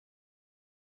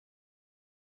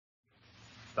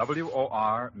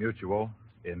WOR Mutual,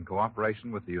 in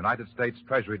cooperation with the United States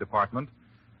Treasury Department,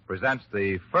 presents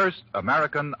the First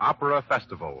American Opera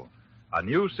Festival, a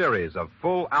new series of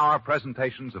full-hour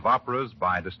presentations of operas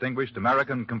by distinguished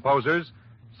American composers,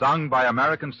 sung by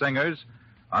American singers,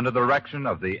 under the direction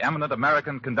of the eminent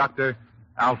American conductor,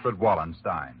 Alfred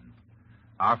Wallenstein.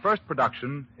 Our first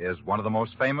production is one of the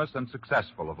most famous and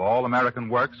successful of all American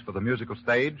works for the musical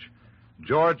stage,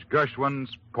 George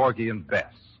Gershwin's Porgy and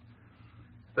Bess.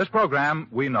 This program,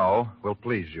 we know, will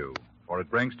please you, for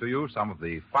it brings to you some of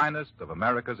the finest of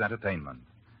America's entertainment.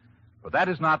 But that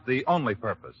is not the only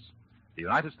purpose. The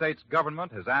United States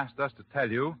government has asked us to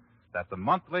tell you that the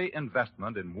monthly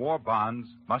investment in war bonds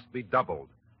must be doubled.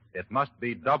 It must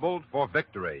be doubled for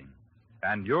victory.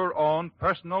 And your own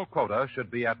personal quota should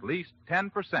be at least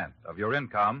 10% of your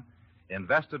income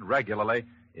invested regularly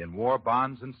in war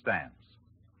bonds and stamps.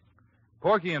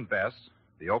 Porgy and Bess,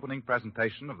 the opening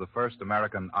presentation of the First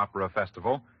American Opera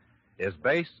Festival, is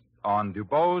based on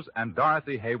DuBose and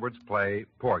Dorothy Hayward's play,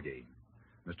 Porgy.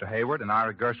 Mr. Hayward and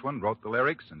Ira Gershwin wrote the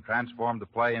lyrics and transformed the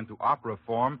play into opera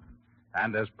form,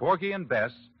 and as Porgy and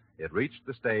Bess, it reached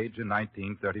the stage in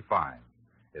 1935.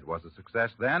 It was a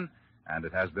success then, and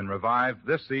it has been revived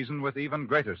this season with even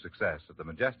greater success at the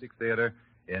Majestic Theater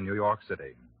in New York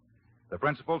City. The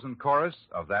principals and chorus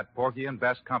of that Porgy and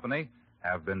Bess company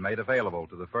have been made available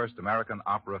to the First American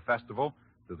Opera Festival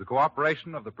through the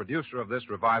cooperation of the producer of this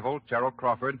revival, Cheryl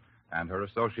Crawford, and her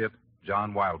associate,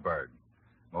 John Wildberg.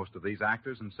 Most of these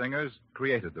actors and singers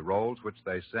created the roles which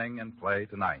they sing and play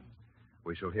tonight.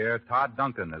 We shall hear Todd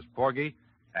Duncan as Porgy,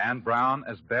 Ann Brown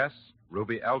as Bess,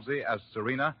 Ruby Elzy as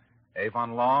Serena,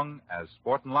 Avon Long as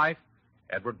Sportin' Life,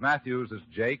 Edward Matthews as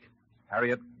Jake,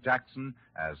 Harriet Jackson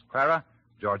as Clara,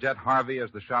 Georgette Harvey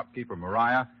as the shopkeeper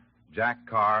Mariah, Jack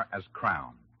Carr as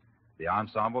Crown. The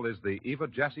ensemble is the Eva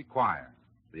Jessye Choir,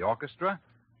 the orchestra,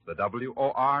 the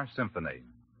WOR Symphony.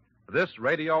 This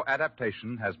radio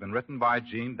adaptation has been written by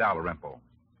Gene Dalrymple.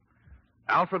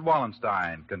 Alfred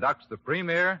Wallenstein conducts the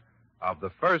premiere of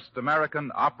the First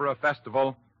American Opera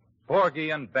Festival, Porgy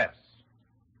and Bess.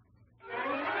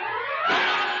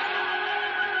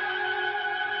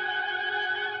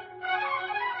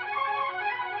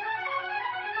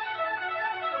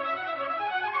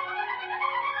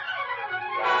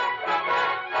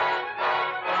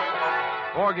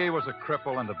 Porgy was a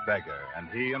cripple and a beggar, and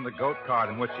he and the goat cart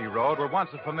in which he rode were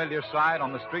once a familiar sight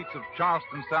on the streets of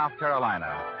Charleston, South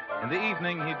Carolina. In the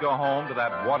evening, he'd go home to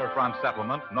that waterfront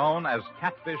settlement known as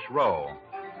Catfish Row.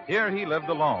 Here he lived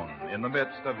alone in the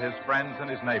midst of his friends and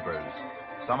his neighbors.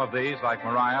 Some of these, like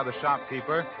Mariah, the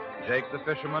shopkeeper, Jake the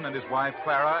fisherman and his wife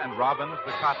Clara, and Robbins,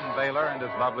 the cotton baler, and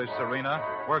his lovely Serena,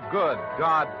 were good,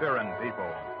 God-fearing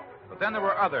people. But then there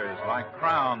were others, like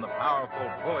Crown, the powerful,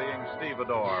 bullying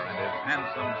stevedore, and his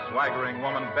handsome, swaggering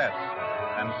woman, Bess,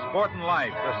 and Sportin'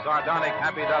 Life, the sardonic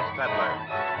happy dust peddler.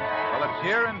 Well, it's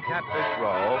here in Catfish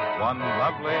Row, one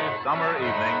lovely summer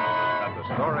evening, that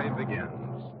the story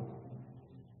begins.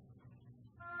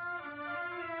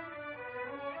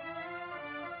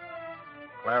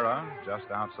 Clara,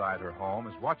 just outside her home,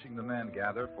 is watching the men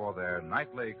gather for their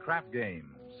nightly crap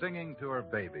game, singing to her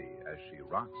baby as she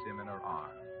rocks him in her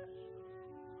arms.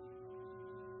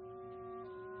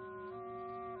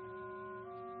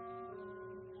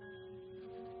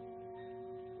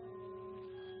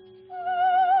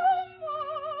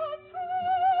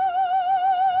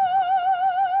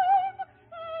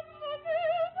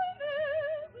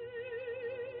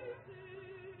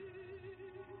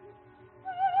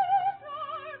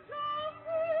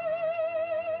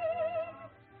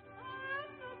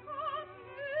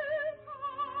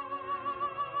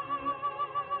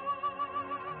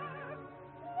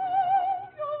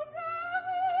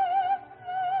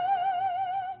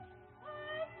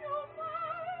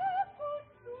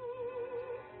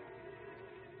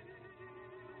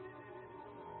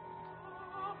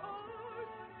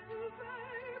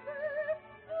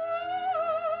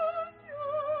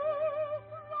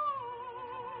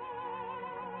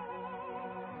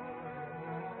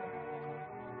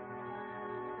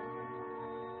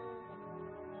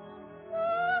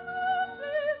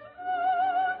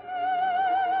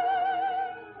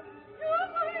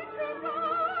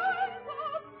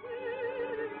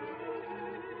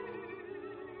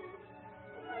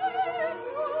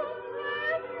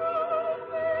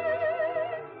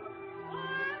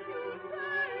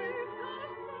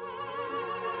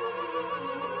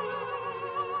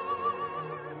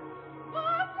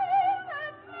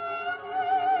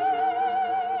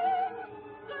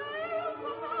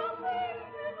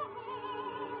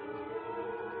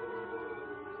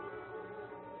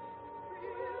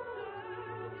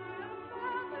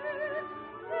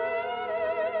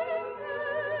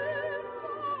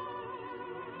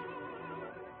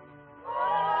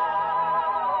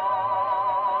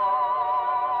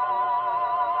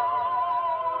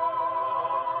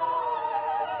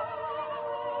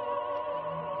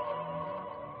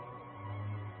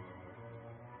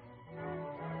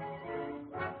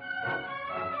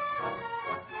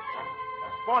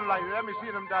 gun like you. Let me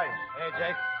see them dice. Hey,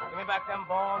 Jake, give me back them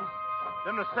bones.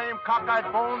 Them the same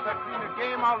cockeyed bones that cleaned the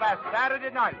game out last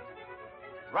Saturday night.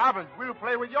 Robbins, we'll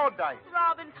play with your dice.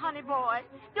 Robbins, honey boy,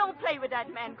 don't play with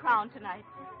that man Crown tonight.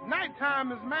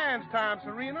 Nighttime is man's time,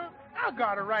 Serena. I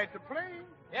got a right to play.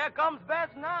 Here comes Bess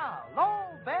now. Hello,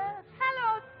 Bess.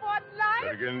 Hello, Spotlight.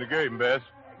 Better get in the game, Bess.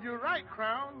 You're right,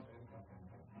 Crown.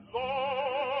 Lord,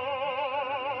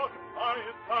 I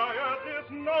is tired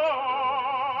this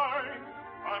night.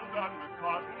 I'm done with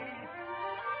cotton.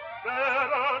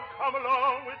 Better come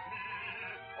along with me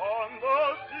on the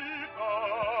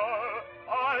Seagull.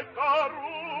 I got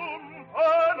room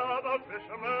for another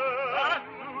fisherman. That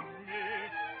suits me.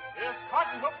 His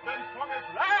cotton hook then swung his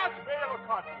last bale of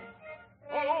cotton.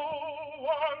 Who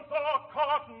wants a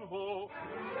cotton hook?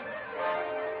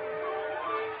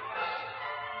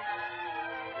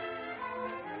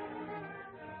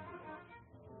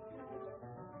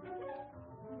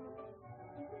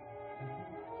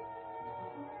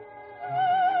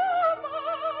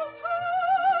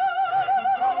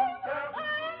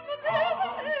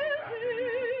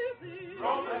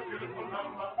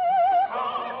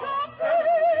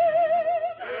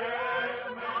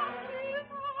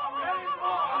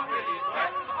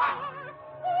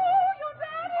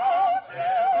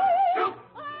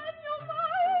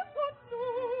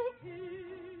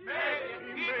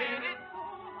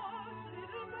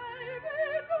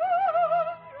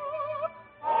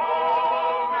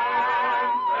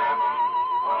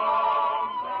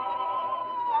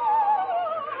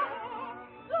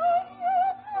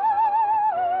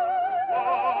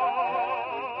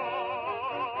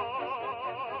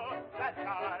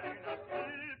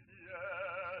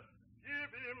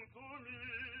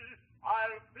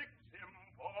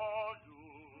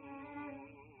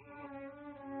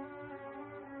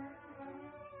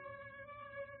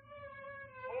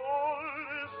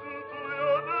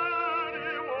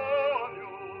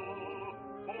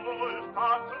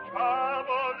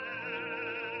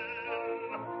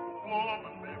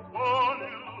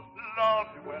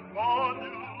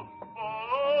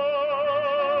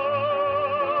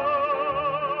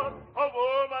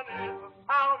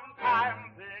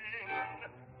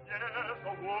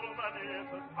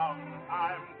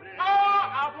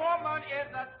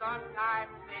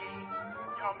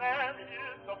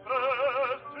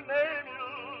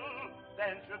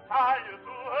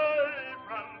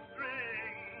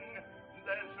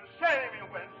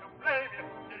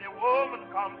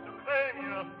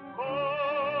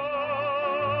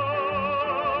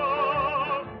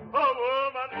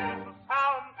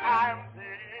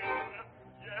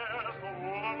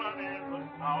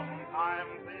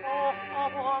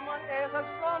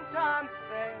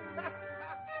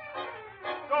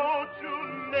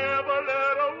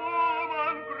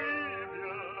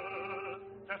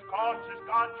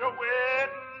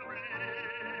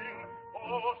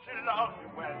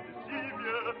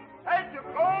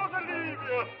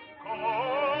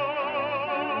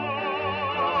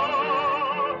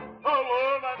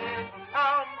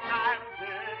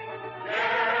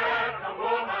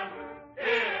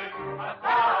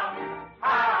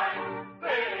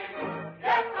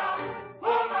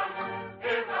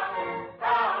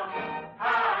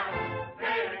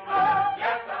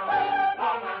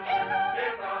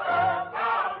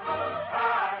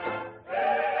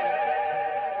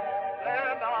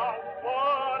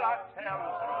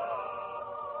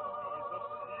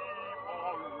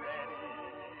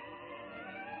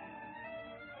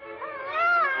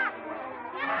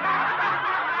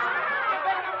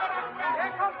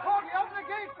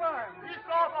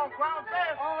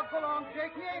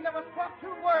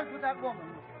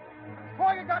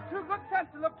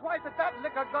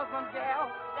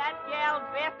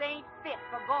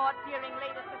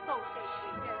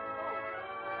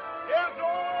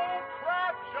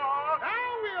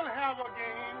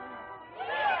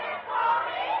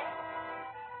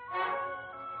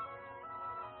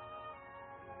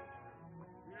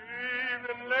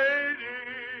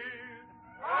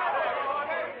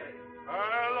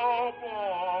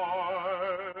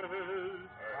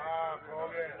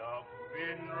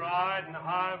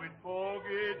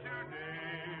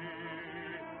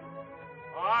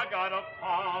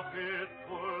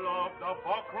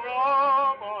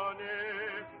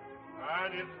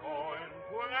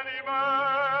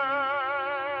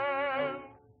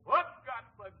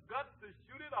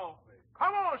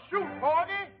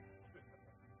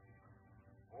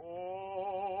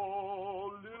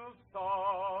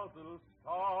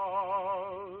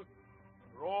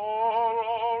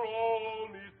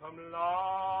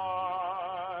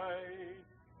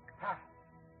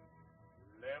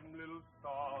 Them little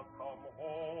stars come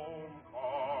home,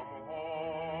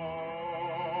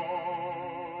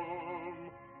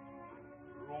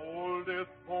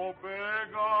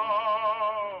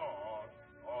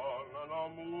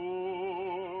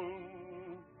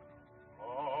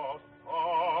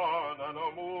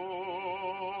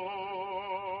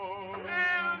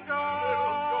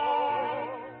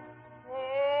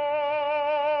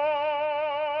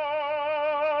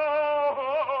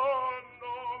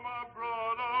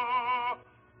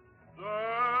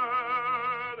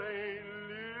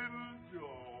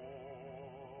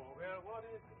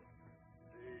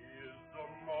 is the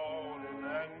morning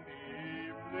and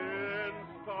evening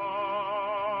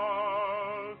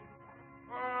stars.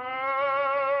 And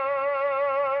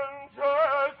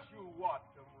just you watch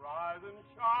them rise and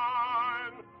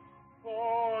shine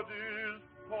for this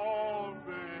fall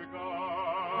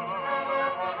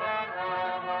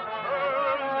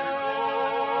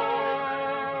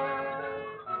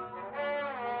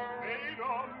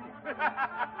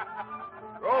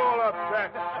Roll up,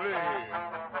 Jack, please.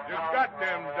 You got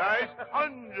them dice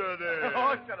under there.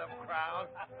 Oh, shut up, Crown.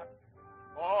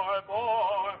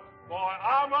 Boy,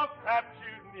 I'm a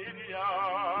captured idiot.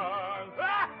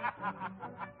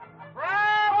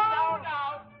 Crown!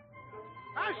 Now.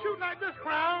 I shoot like this,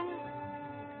 Crown.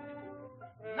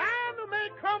 9 may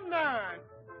come 9.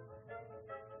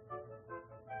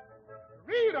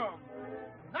 Read 'em.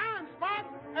 9 spots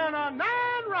and a 9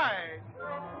 right.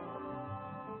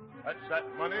 That's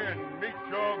that money and meet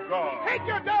your God. Take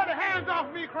your dirty hands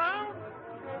off me, Crown.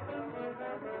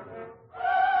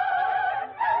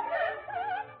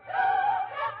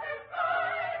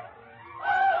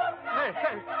 Hey,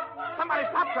 somebody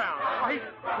stop Crown. Oh, he's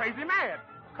crazy mad.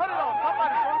 Cut it off.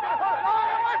 Somebody. Oh,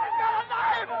 he's got a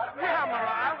knife. Yeah,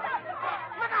 Mariah.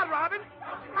 Look out, Robin.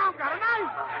 Crown's got a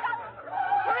knife.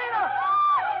 Serena.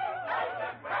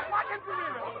 Watch him,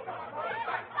 Serena.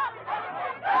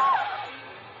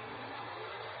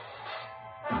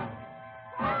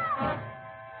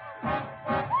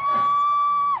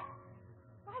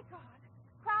 My God,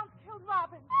 Crown's killed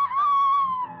Robin.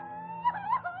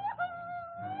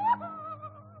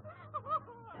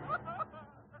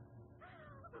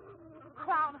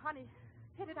 Crown, honey,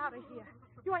 get it out of here.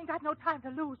 You ain't got no time to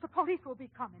lose. The police will be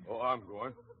coming. Oh, I'm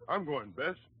going. I'm going,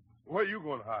 Bess. Where you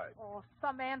going to hide? Oh,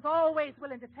 some man's always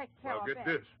willing to take care Well, of get that.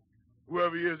 this.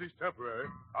 Whoever he is, he's temporary.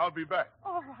 I'll be back.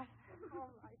 All right. All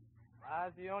right.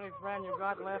 I's the only friend you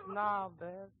got left now, Bess.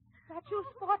 That you,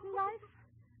 Sporting Life?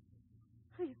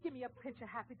 Please give me a pinch of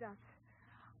happy dust.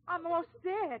 I'm almost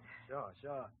dead.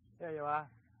 Sure. Here you are.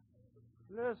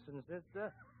 Listen,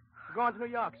 sister. We're going to New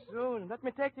York soon. Let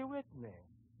me take you with me.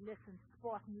 Listen,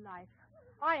 Sporting Life,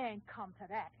 I ain't come to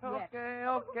that yet.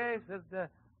 Okay, sister.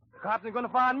 The cops ain't going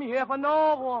to find me here for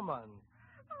no woman.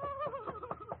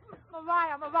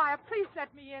 Mariah, please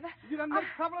let me in. You done made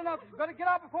trouble enough. You better get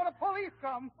out before the police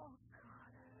come. Oh,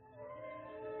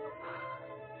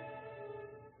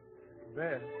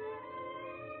 Bess,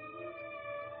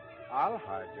 I'll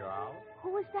hide you out.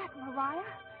 who is that, Mariah?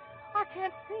 I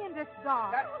can't see in this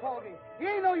dark. That's Forty. He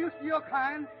ain't no use to your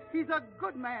kind. He's a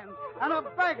good man and a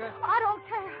beggar. I don't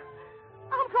care.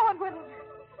 I'm going with him.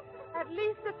 At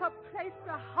least it's a place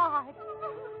to hide.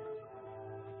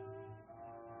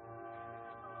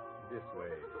 This way,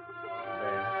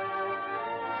 Bess.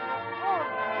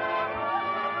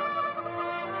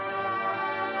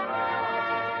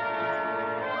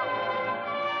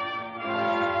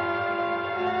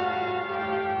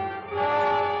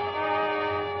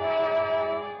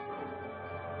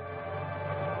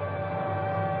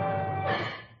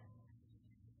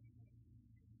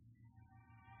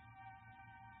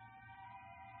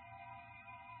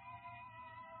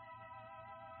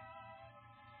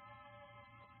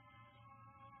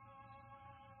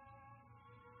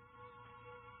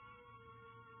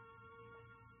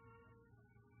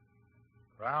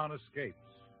 Crown escapes,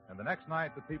 and the next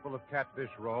night the people of Catfish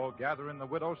Row gather in the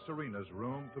widow Serena's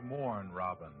room to mourn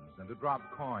Robbins and to drop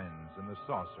coins in the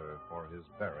saucer for his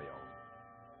burial.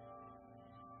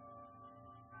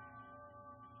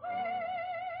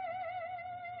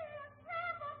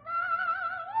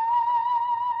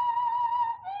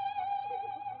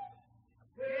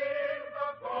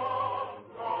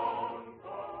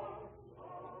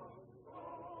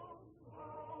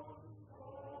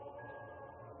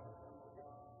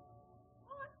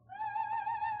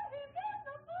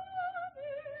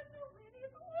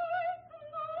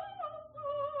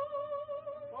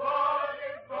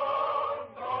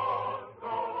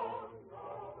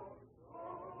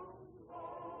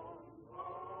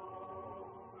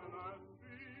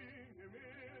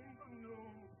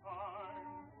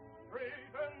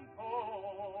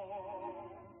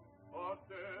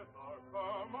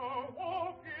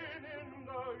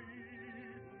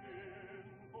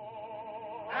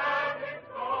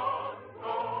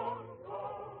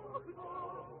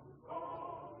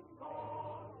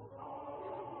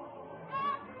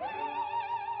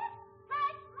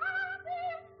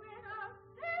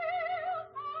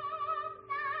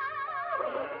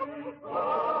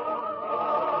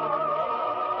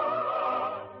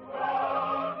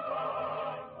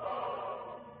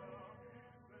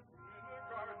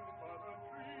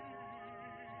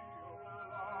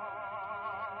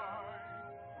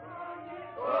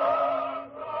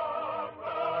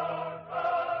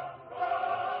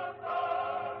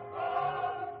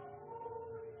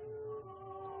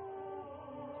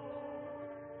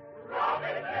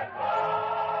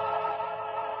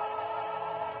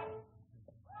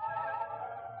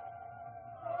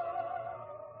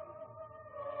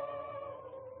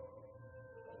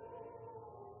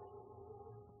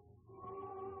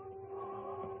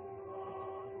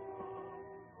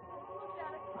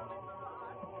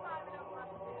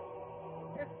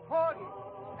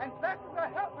 And Bessie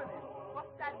are helping him.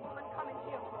 What's that woman coming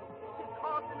here for? She's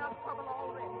caused enough trouble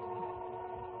already.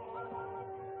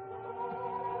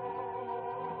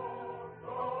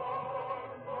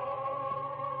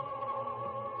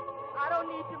 I don't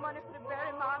need your money to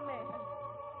bury my man.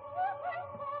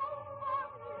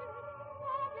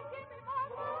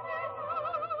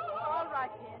 All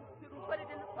right, then. You can put it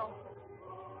in the saucer.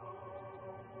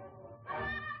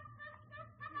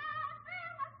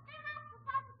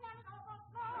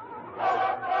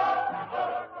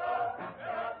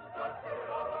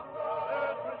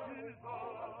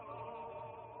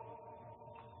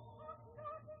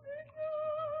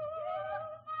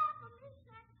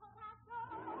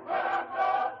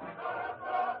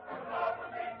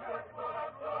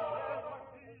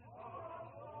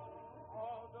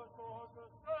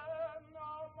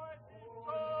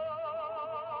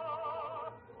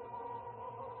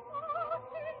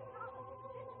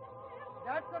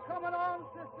 That's a coming on,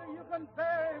 sister. You can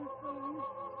bear him soon.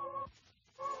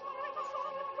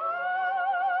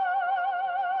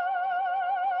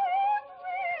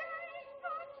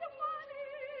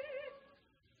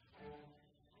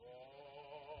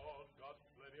 Got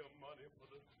plenty of money for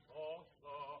the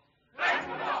saucer. Thanks a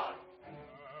lot.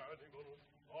 And he gonna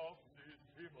sauce these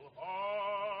people's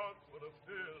hearts with a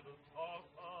fill the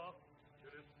saucer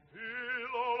till it's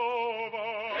spilled all over.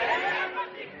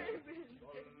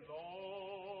 The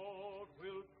Lord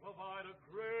will provide a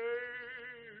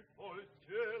grave for his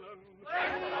children.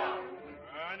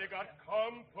 And he got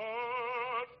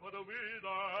comfort for the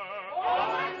widow.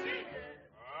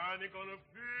 And he gonna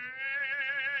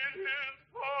feed his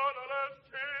fatherless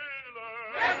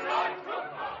children.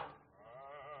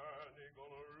 And he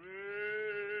gonna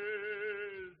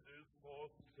raise this poor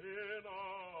sinner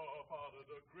out of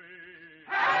the grave.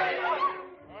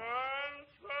 And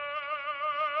set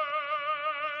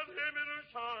him in the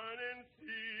shining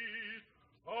seat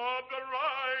of the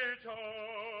righteous.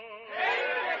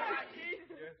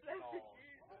 Yes, Lord.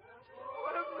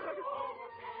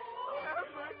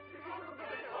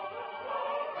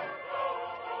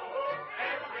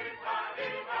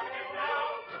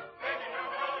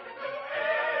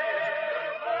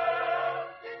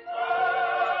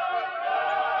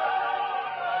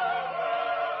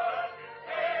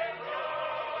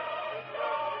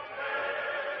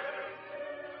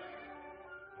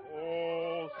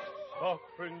 Oh,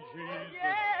 suffering Jesus.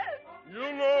 Yes! You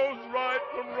knows right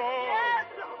from wrong. Yes!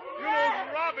 You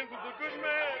know Robbins is a good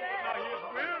man. Now he's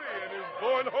weary and he's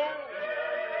going home.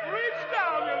 Reach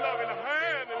down your loving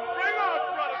hand and bring our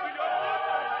brother to your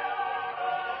bosom.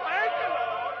 Thank you,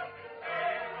 Lord.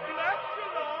 Bless you,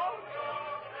 Lord.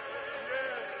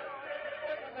 Yes.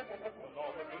 The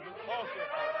Lord will do the saucer.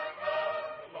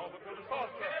 The Lord will do the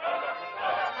saucer.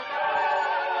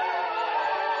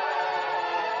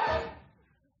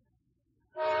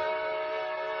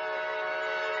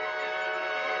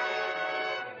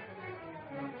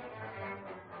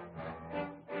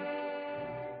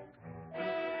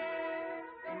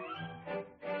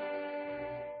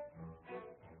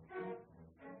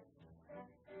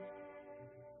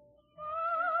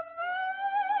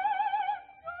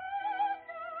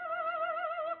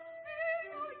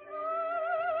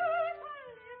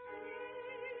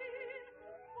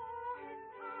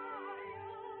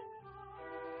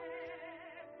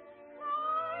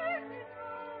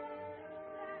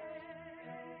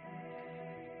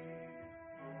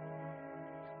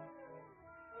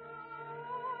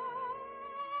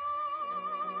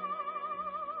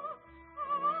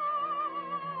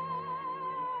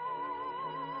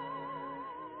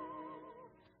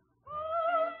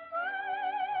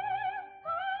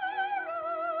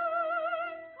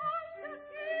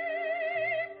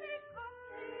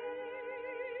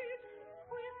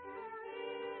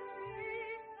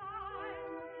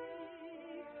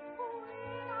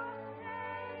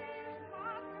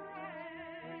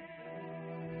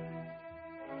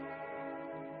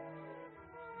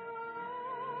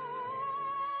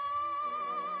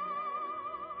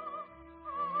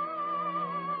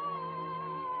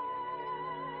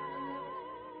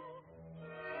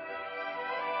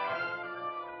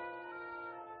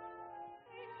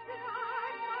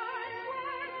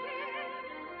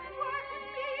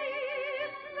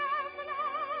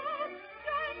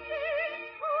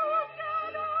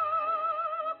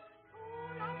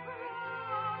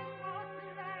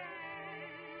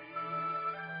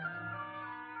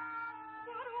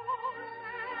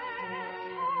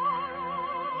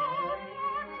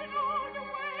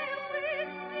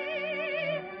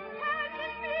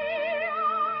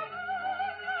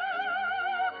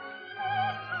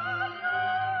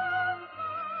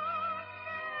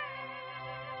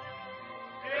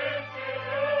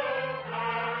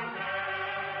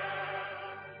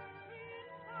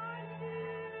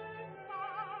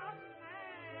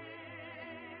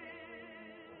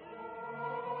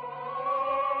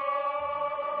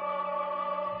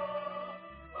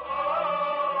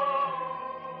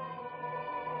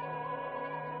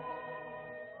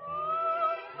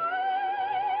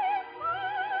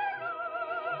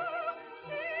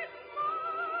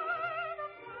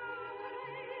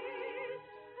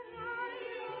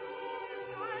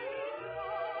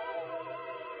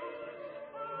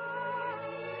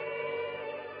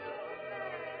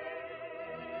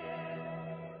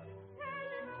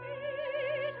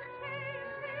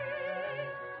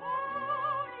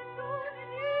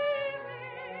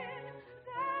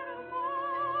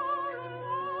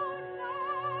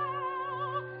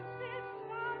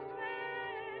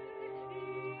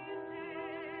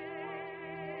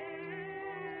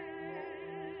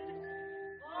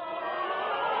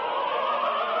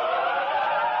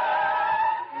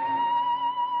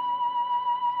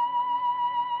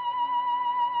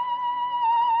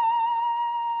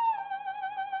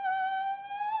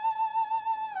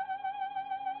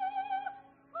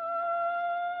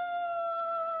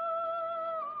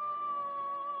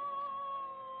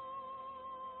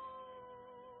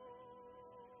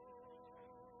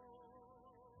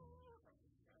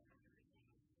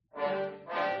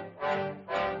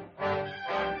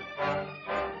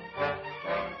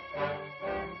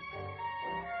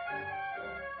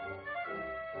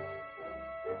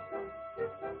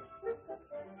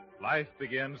 Life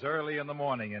begins early in the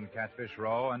morning in Catfish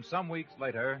Row, and some weeks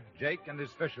later, Jake and his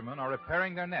fishermen are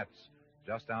repairing their nets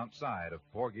just outside of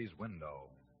Porgy's window.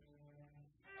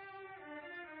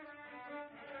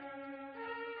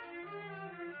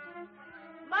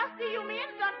 Musty, you men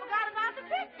done forgot about the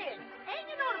picnic. Ain't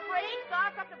you know the parade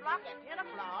starts up the block at 10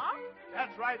 o'clock?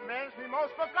 That's right, men. We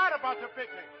most forgot about the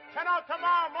picnic. 10 out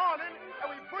tomorrow morning, and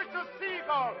we push the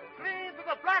seagull clean to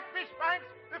the blackfish banks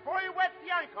before he wets the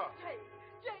anchor.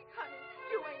 Jake, honey,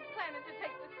 you ain't planning to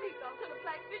take the seagull to the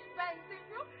Blackfish Banks, is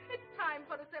you? It's time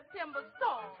for the September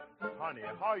storm. Honey,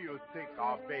 how you think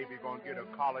our baby gonna get a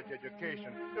college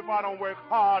education if I don't work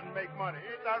hard and make money?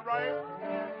 Ain't that right?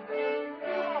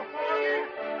 Oh, Porgy,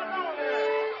 come on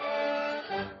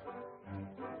there.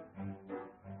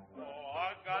 Oh,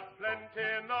 I got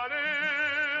plenty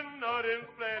nothing's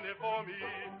plenty for me.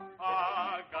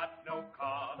 I got no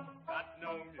car, got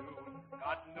no mule,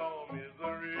 got no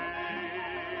misery.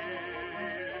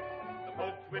 The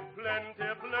folks with plenty,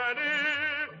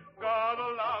 got a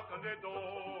lock on their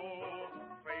door.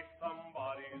 Pray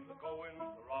somebody's going to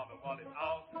rob them while it's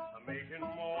out making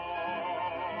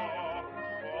more.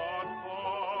 What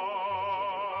for?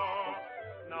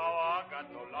 Now I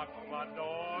got no lock on my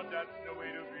door, that's the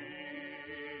way to be.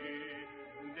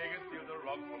 They can steal the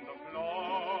rug from the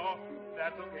floor,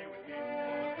 that's okay with me.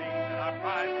 For the things that I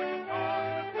prize like a star in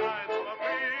the skies of a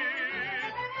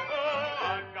breeze. Oh,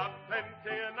 I got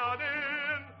plenty and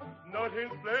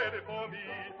nothing's plenty for me.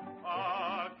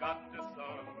 I got the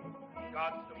sun,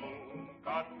 got the moon,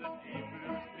 got the deep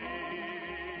blue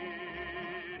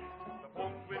sea. The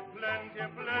folks with plenty,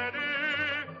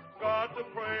 got to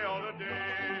pray all the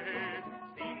day.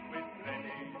 Things with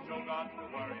plenty, sure got to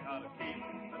worry how to keep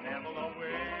the devil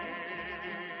away.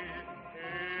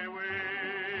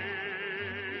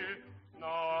 No, I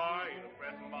ain't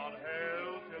pressing about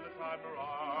hell till the time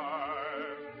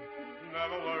arrives.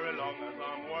 Never worry long as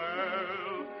I'm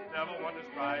well. Never want to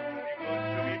strive to be good,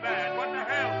 to be bad. What the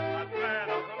hell? I'm glad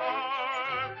I'm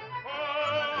alive.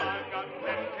 Oh, I've got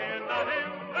plenty,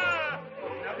 nothing's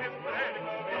plenty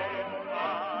for me.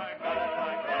 I got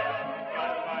my care,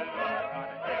 got my love,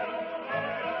 got everything.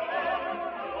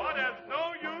 Oh, there's no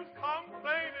use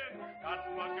complaining. Got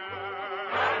my girl,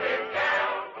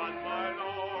 got my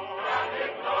Lord,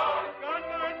 got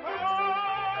my Lord.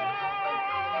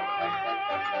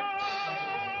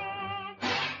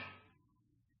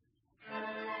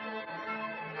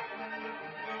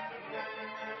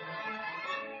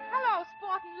 Hello,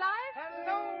 Sporting Life.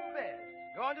 Hello there.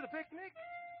 Going to the picnic?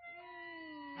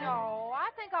 No, I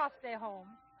think I'll stay home.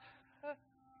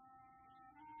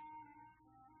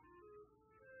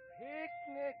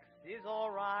 Picnics is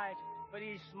all right for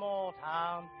these small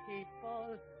town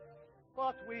people,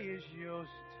 but we is used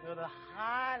to the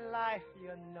high life,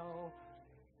 you know.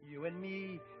 You and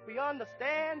me, we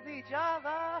understand each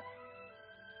other.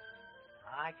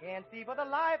 I can't see for the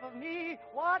life of me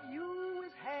what you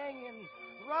is hanging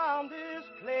round this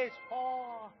place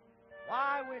for.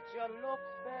 Why, with your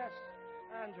looks best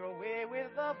and your way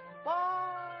with the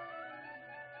boy,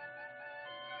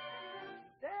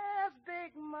 there's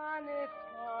big money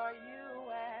for you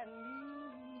and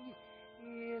me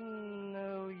in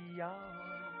New York.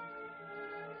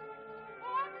 I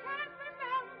can't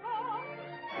remember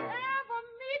ever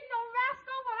meeting no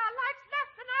rascal what I likes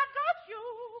less than I don't you.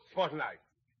 Fortnite.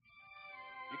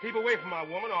 You keep away from my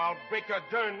woman or I'll break your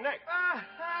darn neck.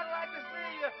 I'd like to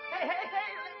see you. Hey,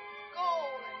 let's go.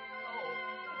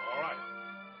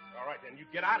 All right, then you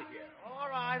get out of here. All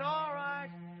right.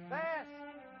 Bess,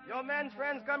 your men's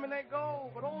friends come and they go,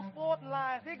 but old Sporting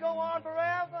Life, he go on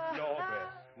forever. No,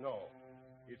 Bess, no.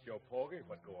 It's your Porgy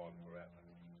what go on forever.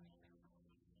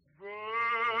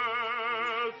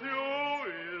 Bess, you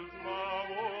is my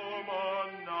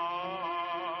woman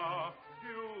now.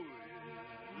 You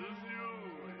is,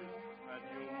 and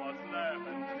you must laugh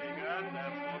and sing and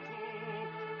dance for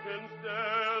two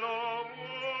instead of one.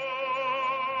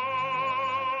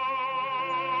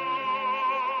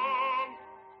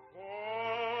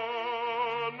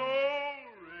 Oh, no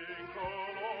wrinkle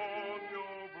on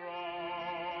your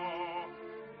brow.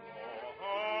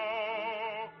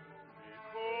 Oh,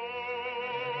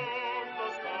 because the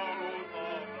sorrow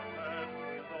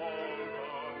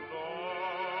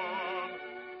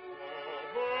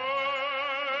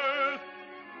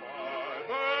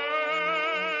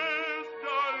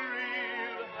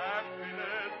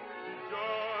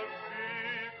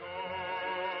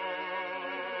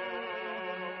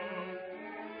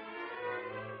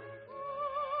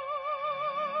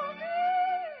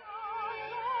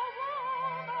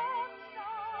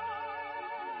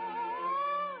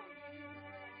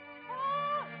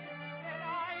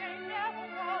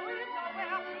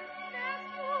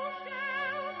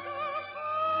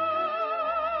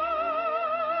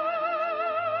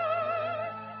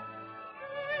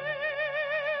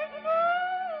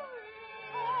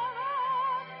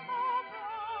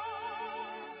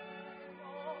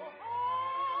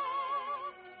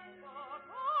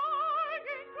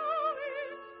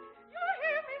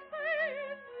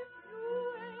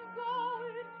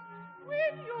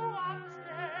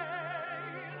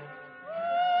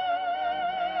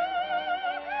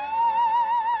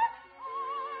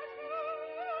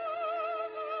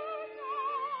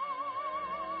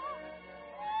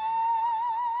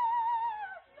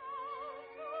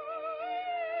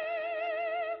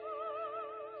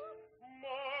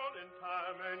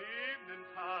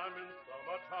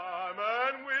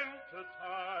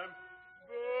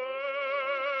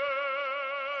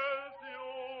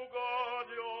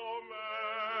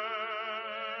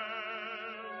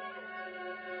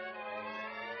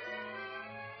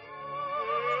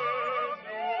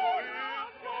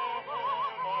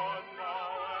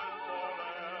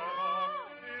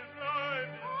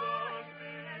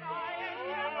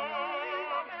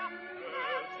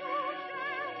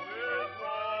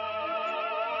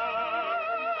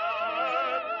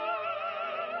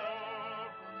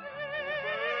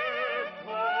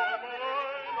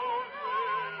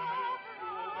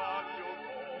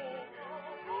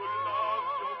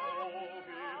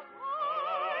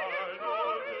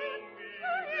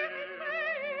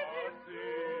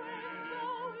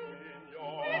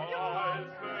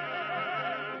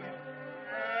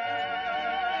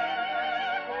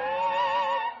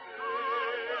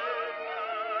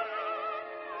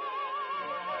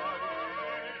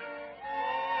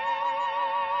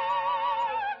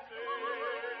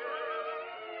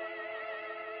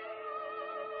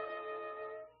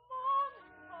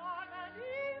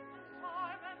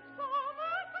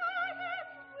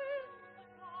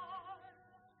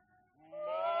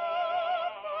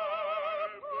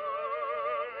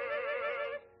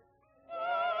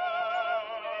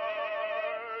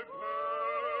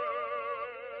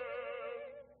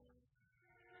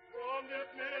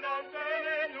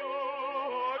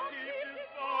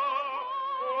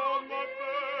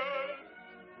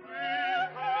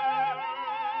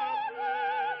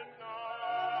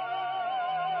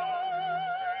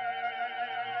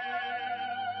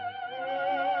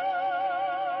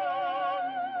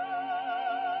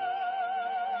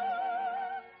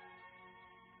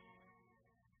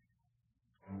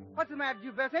the matter with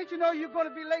you, Bess? Ain't you know you're going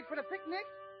to be late for the picnic?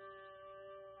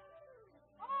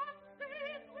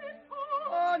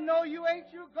 Oh, no, you ain't.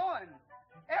 You going.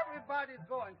 Everybody's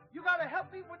going. You got to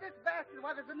help me with this basket.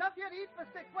 Why, there's enough here to eat for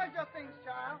 6. Where's your things,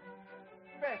 child?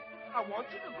 Bess, I want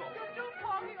you to go. You do,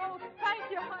 Paulie. Oh, thank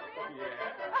you, honey.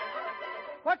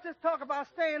 Yeah. What's this talk about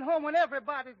staying home when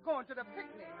everybody's going to the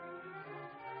picnic?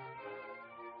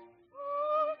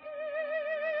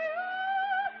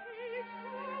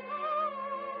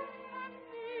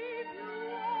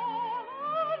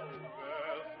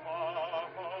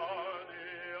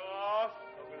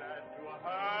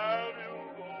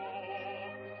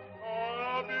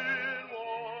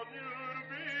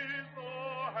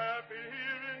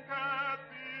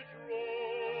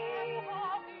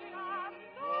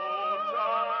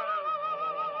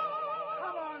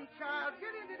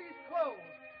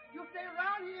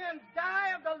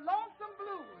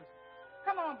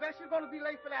 Bess, you're going to be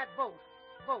late for that boat.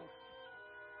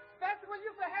 Bess, will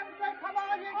you, for heaven's sake, come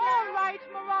on here? All right,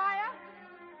 Mariah.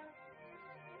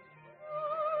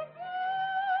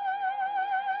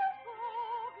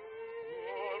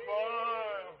 Goodbye,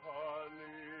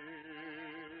 honey.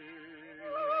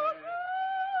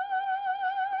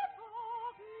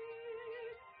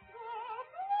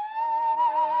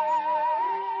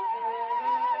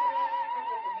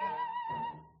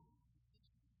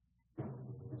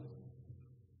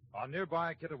 On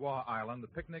nearby Kittiwah Island, the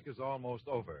picnic is almost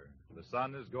over. The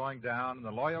sun is going down, and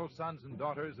the loyal sons and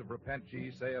daughters of Repent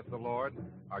Ye, saith the Lord,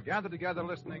 are gathered together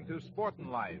listening to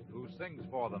Sportin' Life, who sings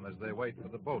for them as they wait for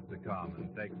the boat to come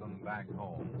and take them back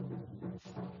home.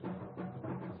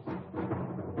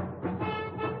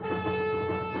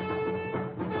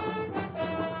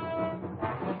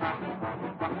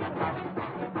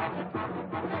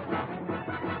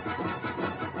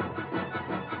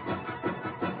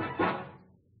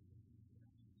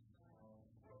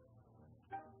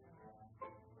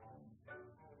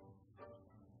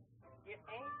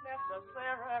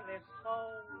 Necessarily so.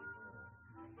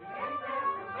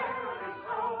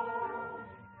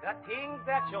 The things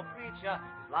that your preacher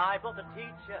is liable to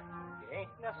teach you, it ain't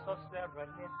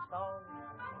necessarily so.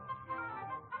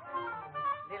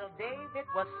 Little David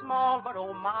was small, but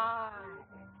oh my.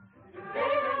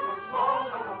 David was small,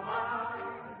 but oh my.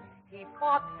 He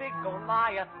fought big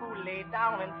Goliath, who lay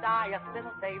down and died.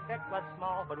 Little David was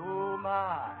small, but oh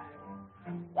my.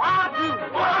 Wahoo!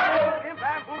 Wahoo! Him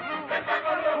bamboo blue.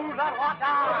 Who's that walk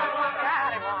down?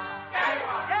 Cattywah.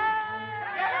 Yeah!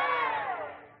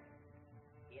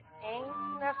 It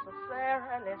ain't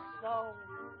necessarily so.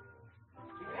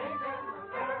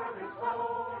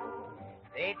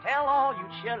 They tell all you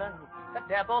chillin' the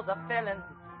devil's a villain,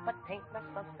 but tain't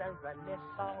necessarily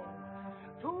so.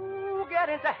 To get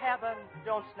into heaven,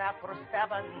 don't snap for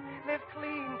 7. Live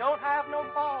clean, don't have no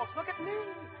faults. Look at me.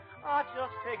 I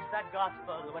just takes that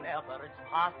gospel whenever it's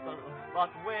possible,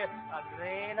 but with a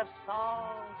grain of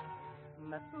salt.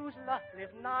 Methuselah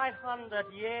lived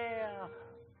 900 years.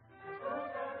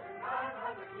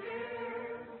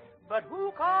 But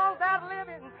who calls that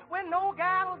living when no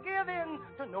gal give in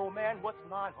to no man what's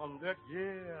 900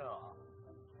 years?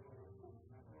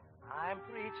 I'm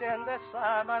preaching this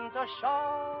sermon to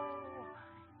show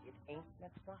it ain't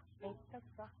necessary, ain't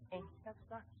necessary, ain't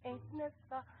necessary, ain't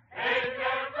necessary. Ain't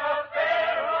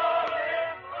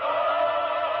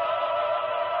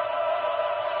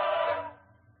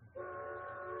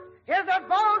Here's that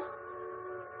boat.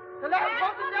 The last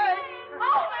boat today.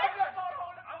 Oh,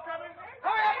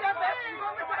 hurry up there, Bess. You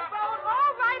going to miss that boat?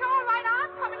 all right.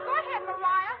 I'm coming. Go ahead,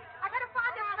 Mariah. I gotta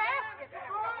find this basket.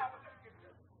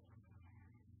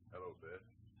 Hello, Bess.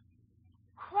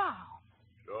 Crown.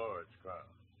 Sure, it's Crown.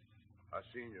 I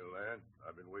seen you, Lan.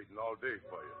 I've been waiting all day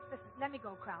for you. Listen, let me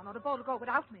go, Crown, or the boat will go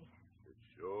without me. It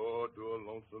sure do a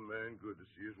lonesome man good to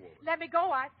see his woman. Let me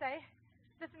go, I say.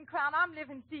 Listen, Crown, I'm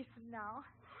living decent now.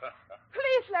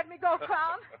 Please let me go,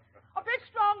 Crown. A big,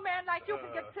 strong man like you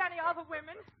can get plenty of other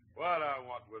women. What I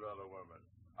want with other women?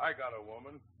 I got a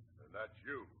woman, and that's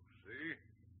you, see?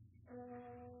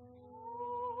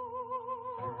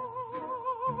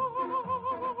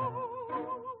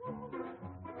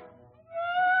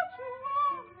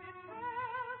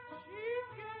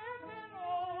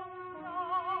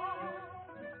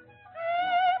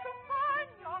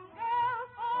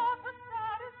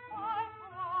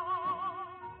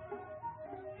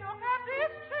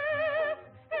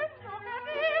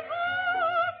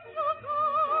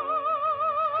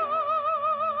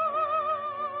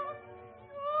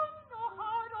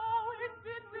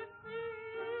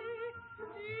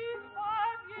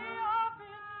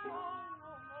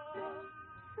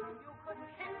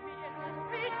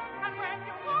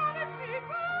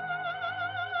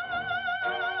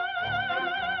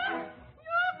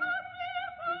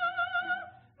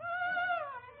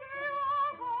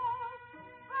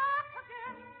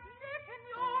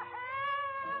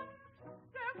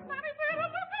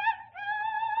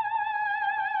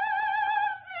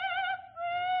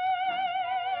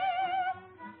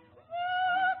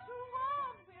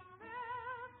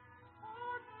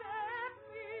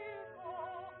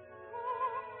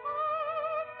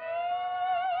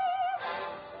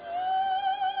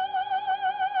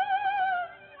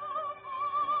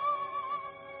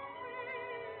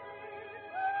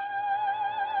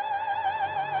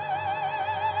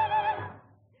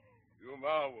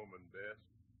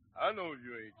 I know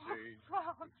you ain't changed.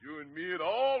 Crown. But you and me will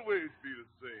always be the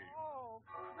same. Oh,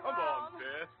 Come on, Crown.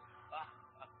 Bess.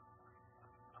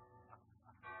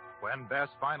 When Bess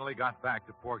finally got back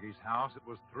to Porgy's house, it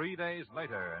was 3 days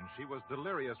later, and she was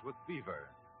delirious with fever.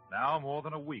 Now more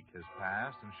than a week has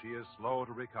passed, and she is slow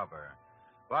to recover.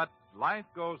 But life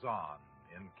goes on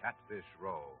in Catfish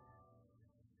Row.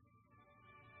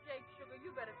 Jake, sugar,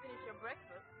 you better finish your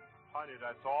breakfast. Honey,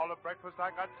 that's all the breakfast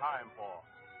I got time for.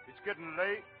 It's getting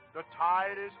late, the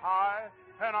tide is high,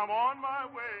 and I'm on my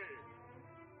way.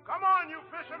 Come on, you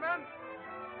fishermen.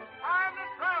 It's time to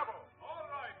travel. All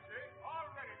right, Jake. All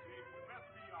ready, Jake. We best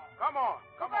be on. Come on,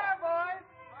 come on. boys.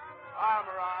 Hi,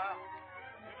 Mariah.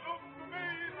 It looks to me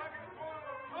like it's going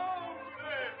to blow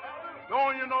today, fellas.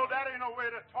 Don't you know that ain't no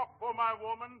way to talk for my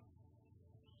woman?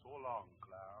 So long,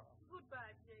 Clara.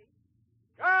 Goodbye, Jake.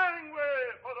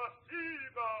 Gangway for the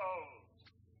seagulls.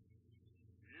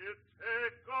 It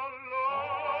take a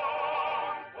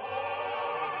long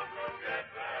boat to get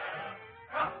there.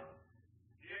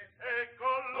 It take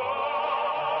a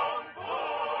long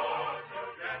boat to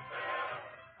get there.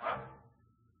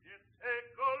 It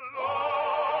take a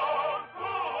long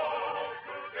boat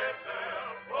to get there.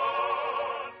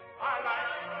 But I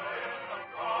like in the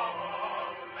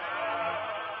promised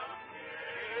land.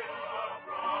 In the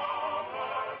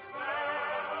promised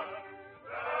land.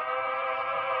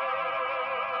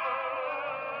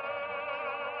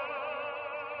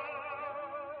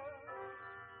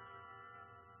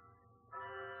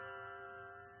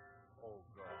 Oh,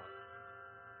 God.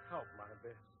 Help my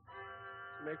Bess.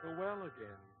 Make her well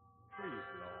again. Please,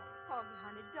 Lord. Porgy,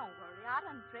 honey, don't worry. I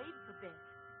done prayed for this.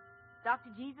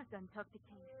 Dr. Jesus done took the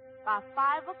case. By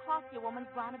 5 o'clock, your woman's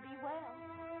going to be well.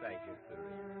 Thank you,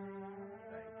 Serena.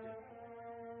 Thank you.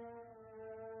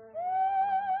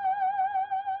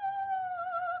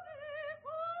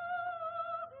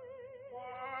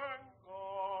 Thank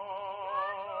God.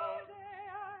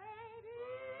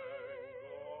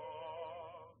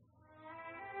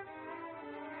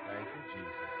 Thank you,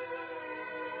 Jesus.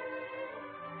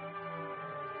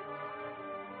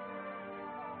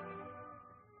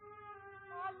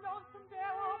 I'm lonesome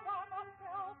there all by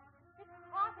myself. It's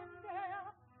hot in there.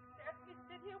 Let me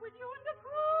sit here with you in the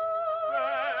cool.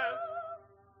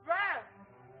 Bess!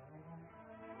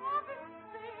 I've been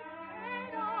sick,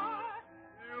 ain't I?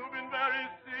 You've been very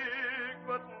sick,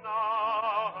 but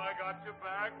now I got you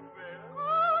back, Bess.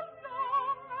 How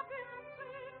long I've been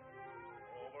sick?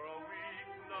 Over a week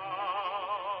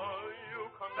now. You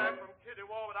come back from Kitty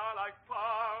War without like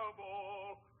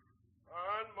fireball.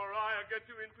 And Mariah get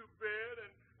you into bed,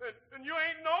 and you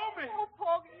ain't know me. Oh,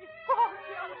 Porgy,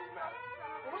 Porgy,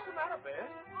 What's the matter,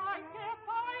 Bess? I guess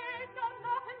I ain't done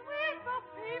nothing with the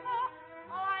fever.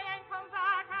 Oh, I ain't come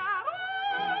back at all.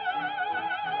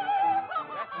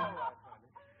 That's all right, honey.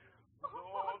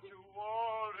 Don't you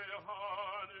worry,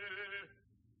 honey.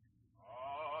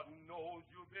 God knows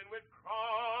you've been with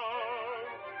Crown.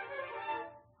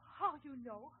 How you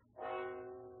know?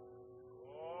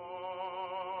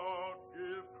 God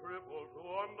give cripple to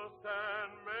understand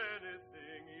many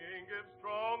things. He ain't give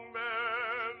strong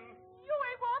men. You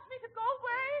ain't want me to go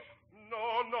away?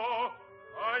 No,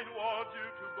 I want you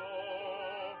to go.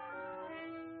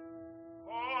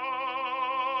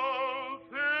 All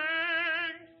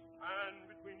things stand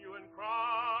between you and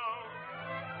Crown.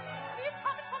 He's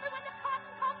coming for me when the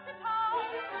cotton comes to town.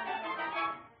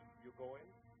 You going?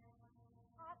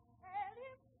 I tell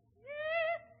him,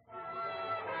 yes.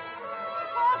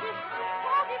 Porgy,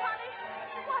 honey.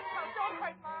 Watch out, don't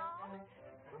hurt my arm.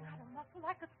 You got a muscle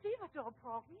like a stevedore,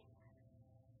 Porgy.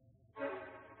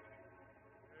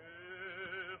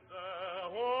 If there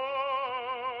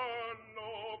were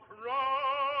no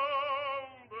crown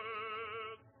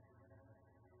bird,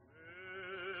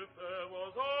 if there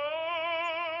was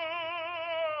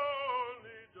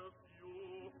only just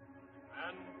you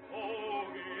and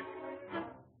Porgy,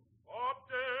 what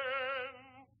then?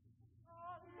 I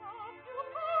love you,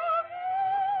 Porgy.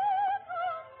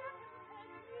 Don't let him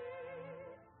take me.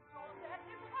 Don't let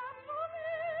him have to me.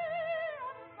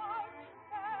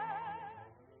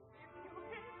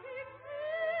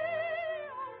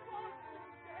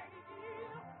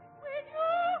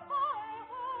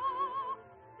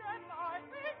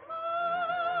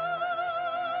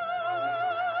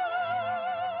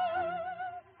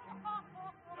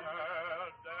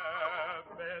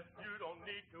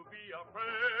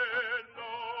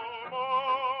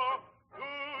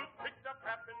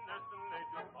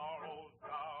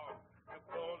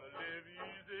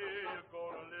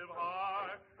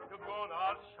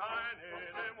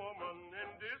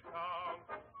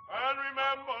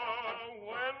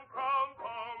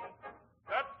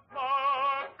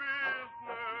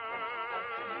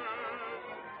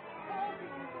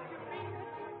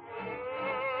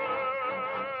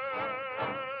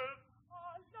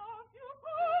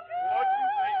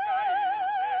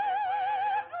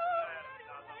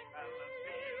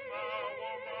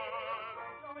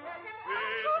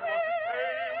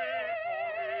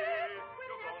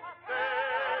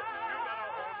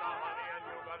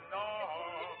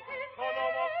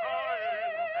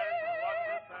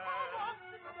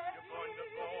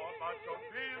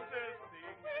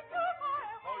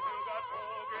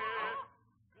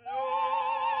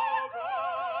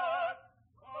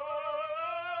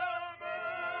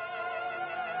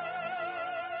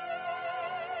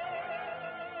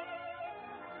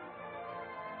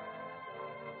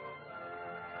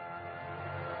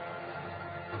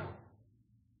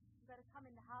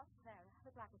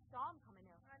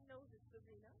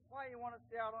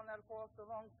 out on that wall so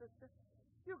long, sister.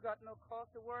 You got no cause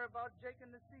to worry about Jake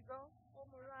and the seagull. Oh,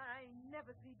 Mariah, I ain't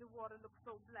never seen the water look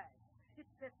so black. It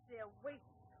sits there waiting,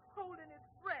 holding its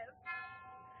breath.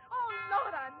 Oh,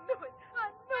 Lord, I knew it. I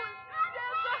knew it.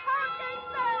 There's the hurricane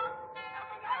now.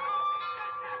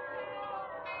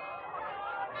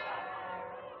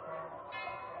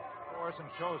 And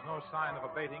shows no sign of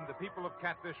abating, the people of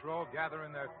Catfish Row gather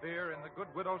in their fear in the good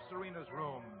widow Serena's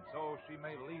room, so she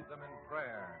may lead them in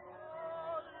prayer.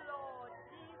 Oh, Lord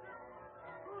Jesus,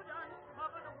 who done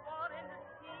covered the water in the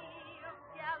sea of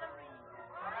Galilee?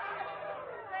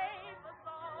 Save us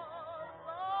all,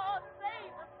 Lord,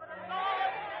 save us for the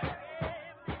Lord.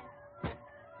 Amen.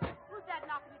 Who's that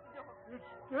knocking at the door?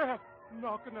 It's Death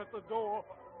knocking at the door.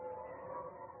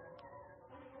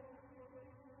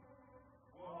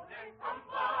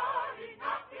 Somebody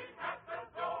knocking at the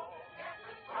door.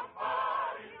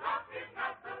 Somebody knocking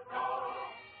at the door.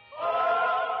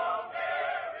 Oh,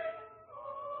 Mary.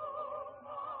 Oh,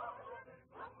 Martha.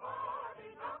 Somebody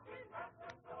knocking at the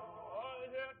door. I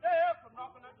hear Death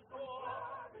knocking at the door.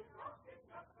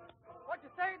 What you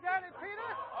say, Daddy Peter?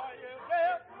 I hear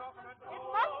Death knocking at the door. It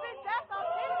must be Death or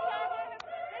Peter can't hear him.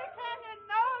 He can't hear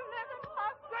no living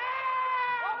person.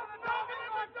 Open the door,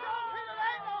 Peter. There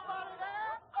ain't nobody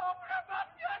there. Open up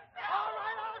yourself. All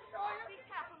right, I'll show you. Be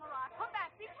careful, Mariah. Come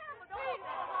back. Be careful. Don't open it,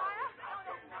 Mariah.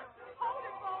 Hold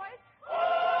it, boys.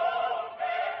 Oh,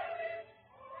 Mary.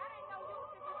 That ain't no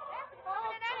use. If it's Death, it's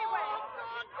coming in anyway.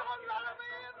 Don't let him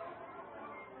in.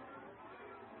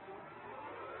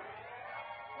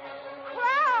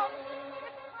 Crown!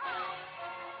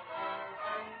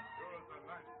 Sure is a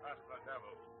nice past the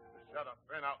devil to shut a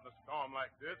friend out in a storm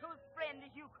like this. Whose friend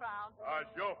is you, Crown?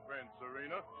 How's your friend,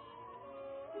 Serena?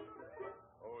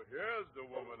 Oh, here's the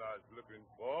woman I was looking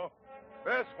for.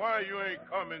 That's why you ain't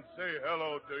come and say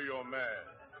hello to your man.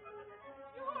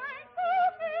 You ain't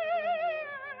moving!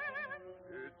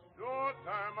 It's your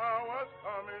time I was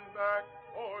coming back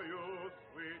for you,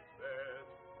 sweet Bess.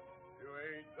 You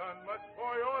ain't done much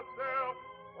for yourself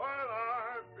while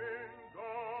I've been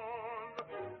gone.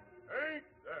 Ain't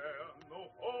there no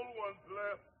whole ones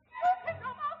left? You can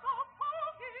come out so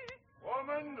foggy!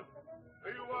 Woman, do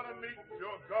you want to meet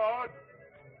your God?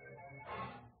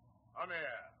 Come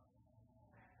here.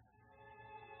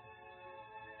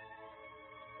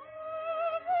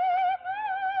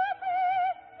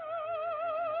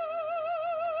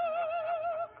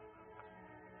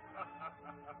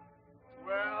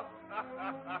 Well,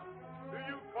 do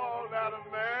you call that a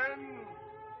man?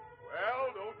 Well,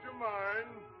 don't you mind.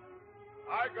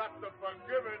 I got the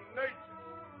forgiving nature,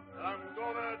 and I'm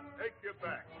gonna take you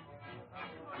back.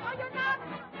 Oh, you're not!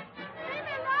 Leave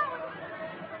me alone!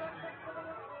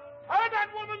 Turn that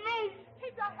woman loose!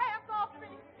 Keep your hands off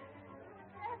me!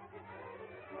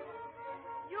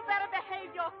 You better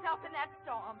behave yourself in that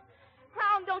storm.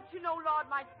 Crown, don't you know Lord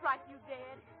might strike you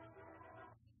dead?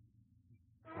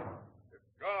 If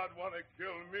God wanted to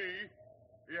kill me,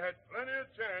 he had plenty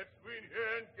of chance between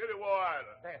here and Kittiwah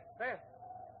Island. Beth. I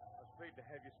was afraid to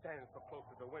have you standing so close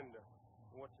to the window.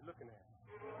 What you looking at?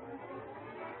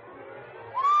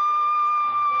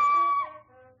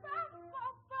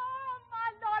 Oh, my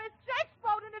Lord, it's Jake's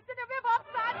boat and it's in the river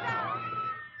upside down.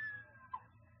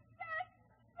 Yes,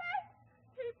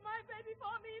 keep my baby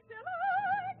for me till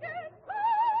I get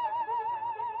home.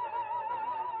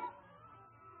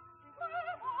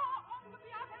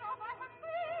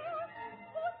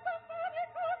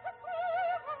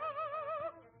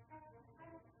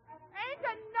 Ain't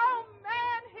there no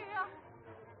man here?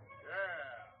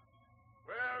 Yeah.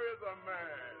 Where is a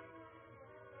man?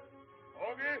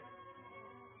 Ogie?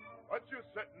 What you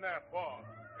sitting there for?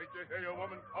 Ain't you hear your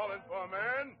woman calling for a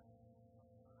man?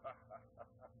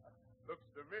 Looks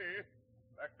to me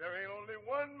like there ain't only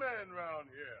one man round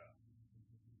here.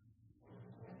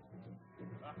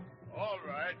 All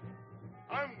right.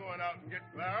 I'm going out and get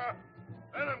Clara.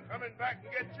 Then I'm coming back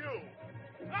and get you.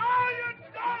 Oh, you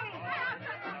don't!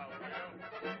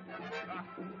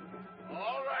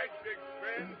 All right, big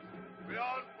friend. We're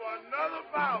on for another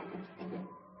bout.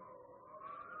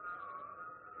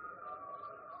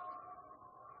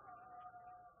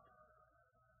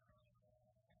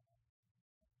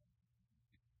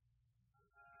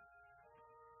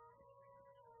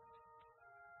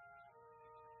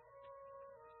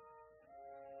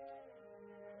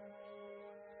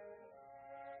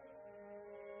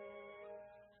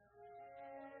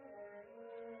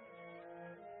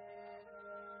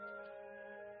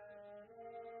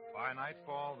 By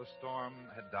nightfall, the storm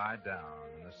had died down,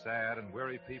 and the sad and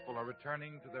weary people are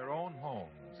returning to their own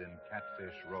homes in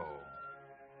Catfish Row.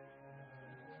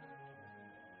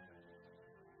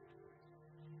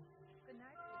 Good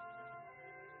night,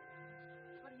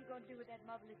 with that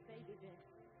motherless baby then?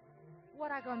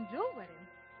 What I gonna do with him?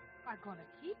 I gonna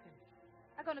keep him.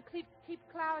 I gonna keep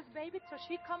Clara's baby till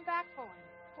she come back for him.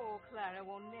 Poor Clara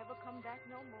won't never come back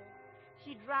no more.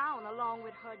 She drowned along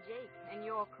with her Jake and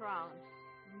your crown.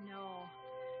 No,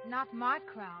 not my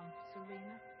crown,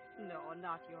 Serena. No,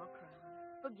 not your crown.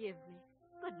 Forgive me.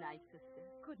 Good night, sister.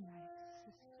 Good night,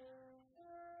 sister.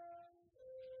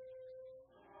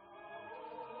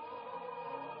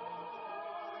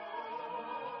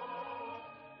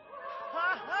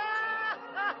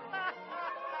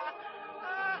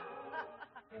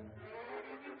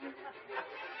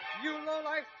 You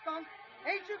low-life skunk.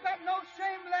 Ain't you got no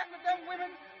shame laughing at them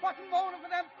women fucking moaning for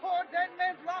them poor dead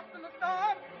men lost in the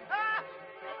storm?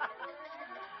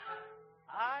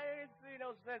 I ain't see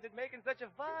no sense in making such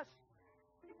a fuss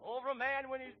over a man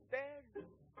when he's dead.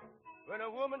 When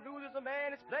a woman loses a man,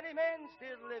 it's plenty men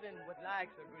still living with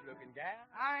likes a good-looking gal.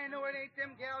 I know it ain't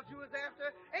them gals you was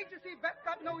after. Ain't you see Beth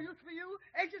got no use for you?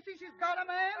 Ain't you see she's got a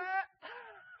man?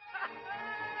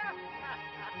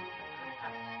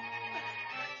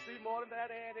 See more than that,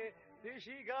 Auntie. See,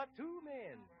 she got two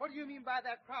men. What do you mean by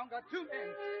that crown got two men?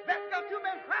 Beth got two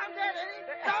men crowned dead, ain't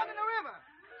he? Down in the river.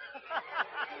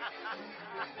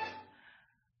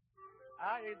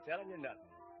 I ain't telling you nothing.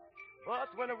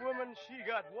 But when a woman, she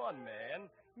got one man,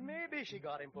 maybe she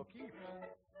got him for keeps.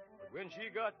 But when she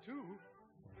got two,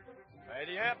 and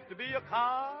he happens to be a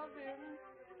carving,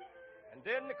 and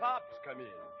then the cops come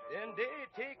in, and they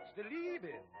takes the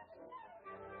leaving.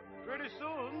 Pretty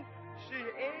soon, she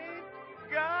ain't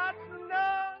got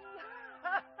none.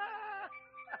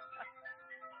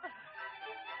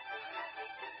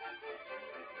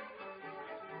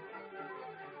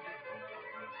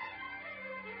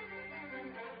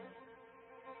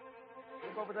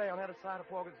 Look over there on the other side of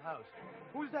Morgan's house.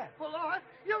 Who's that? Well, Lord,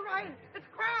 you're right. It's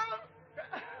Crown.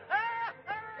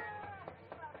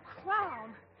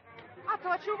 Crown? I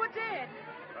thought you were dead.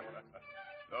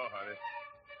 No, honey.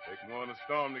 Take more than a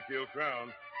storm to kill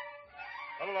Crown.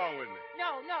 Come along with me.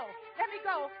 No. Let me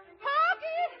go.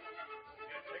 Porgy!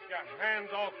 Take your hands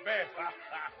off Beth.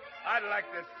 I'd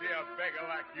like to see a beggar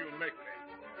like you make me.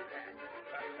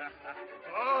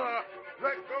 Oh,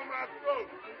 let go my throat.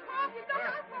 Porgy, look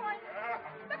out for him.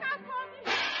 Look out, Porgy.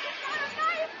 He's got a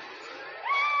knife.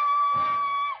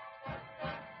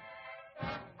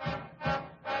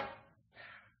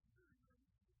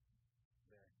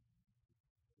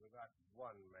 You got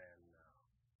one man now.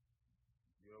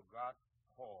 You got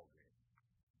Porgy.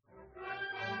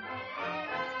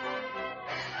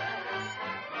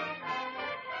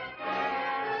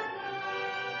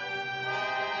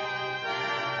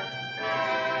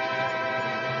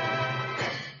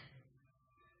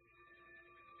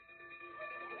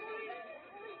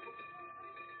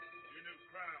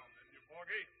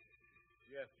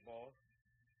 Yes, boss.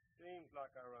 Seems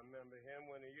like I remember him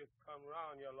when he used to come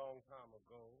around here a long time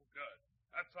ago. Good.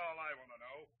 That's all I want to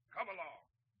know. Come along.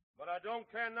 But I don't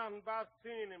care nothing about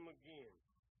seeing him again.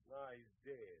 Now he's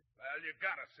dead. Well, you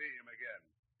gotta see him again.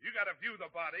 You gotta view the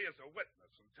body as a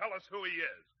witness and tell us who he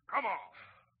is. Come on.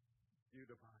 View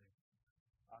the body.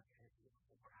 I can't look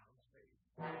for Crown's face.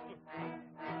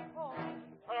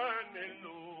 Turn me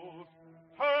loose.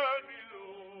 Turn me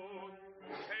loose.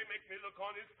 Hey, make me look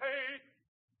on his face.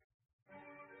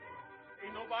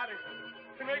 Ain't nobody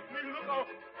to make me look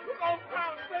on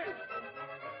Crown's face.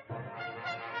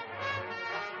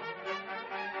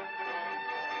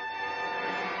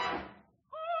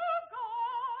 Oh,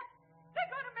 God! They're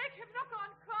going to make him look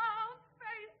on Crown's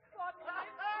face,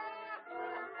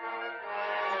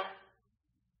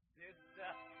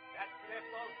 Sister, that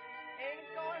cripple ain't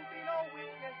going to be no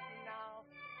witness now.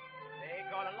 They're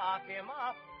going to lock him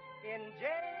up in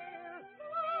jail.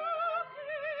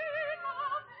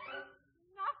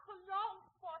 Not for long,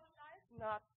 Spotlight.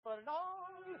 Not for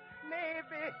long.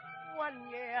 Maybe 1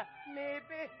 year,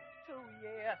 maybe 2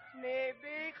 years,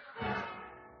 maybe...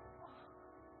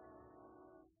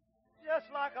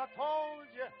 Just like I told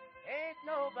you, ain't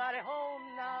nobody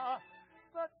home now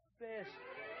but this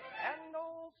and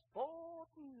old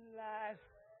sporting life.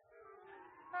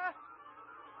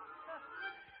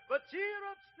 But cheer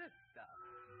up, sister.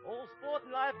 Old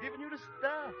sporting life giving you the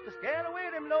stuff to scare away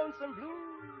them lonesome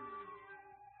blues.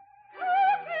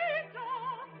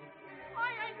 I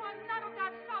ain't want none of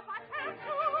that stuff, I tell you.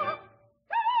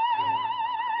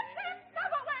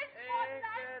 Never waste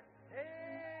Spotlight.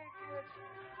 Take it.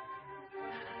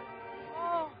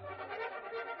 Oh.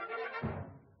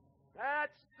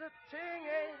 That's the thing,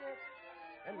 ain't it?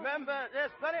 And remember,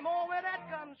 there's plenty more where that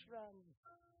comes from.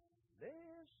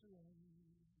 Listen.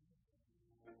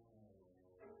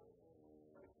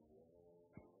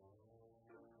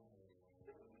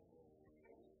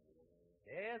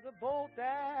 There's a boat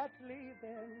that's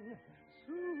leaving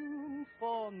soon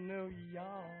for New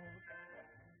York.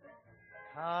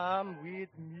 Come with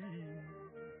me.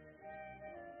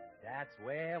 That's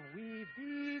where we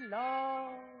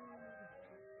belong,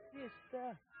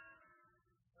 sister.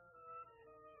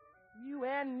 You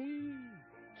and me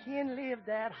can live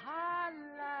that high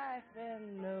life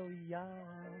in New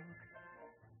York.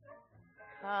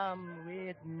 Come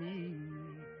with me.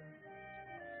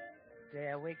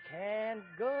 There we can't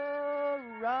go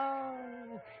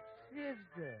wrong,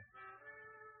 sister.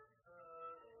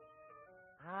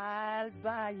 I'll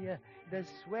buy you the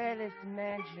swellest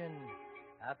mansion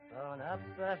up on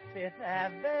Upper Fifth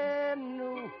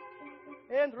Avenue.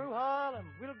 And through Harlem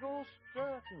we'll go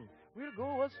skirting, we'll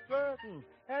go a-skirting,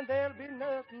 and there'll be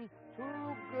nothing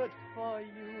too good for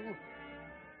you.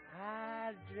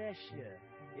 I'll dress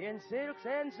you in silks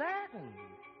and satin,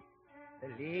 the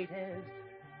latest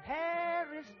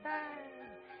Paris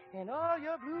style, and all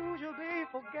your blues you'll be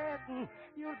forgetting,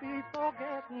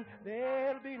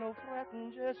 There'll be no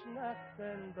fretting, just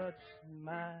nothing but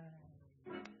smile.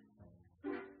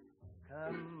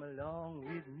 Come along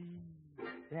with me,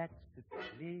 that's the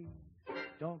place.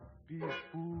 Don't be a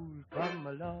fool, come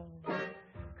along.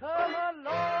 Come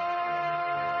along.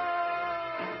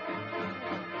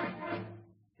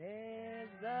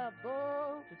 There's a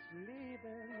boat that's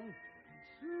leaving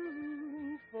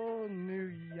soon for New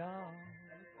York.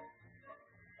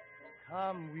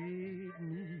 Come with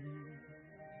me.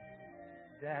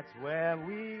 That's where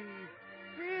we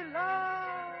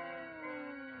belong.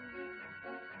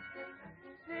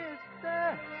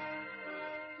 Sister,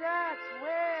 that's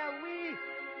where we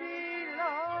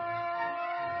belong.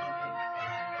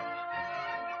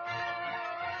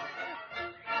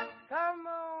 Come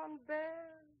on, Belle.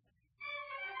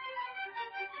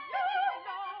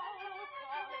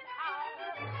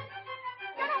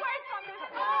 Get away from this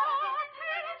old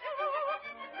thing, you.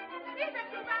 He's a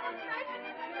rattlesnake.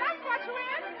 That's what you is.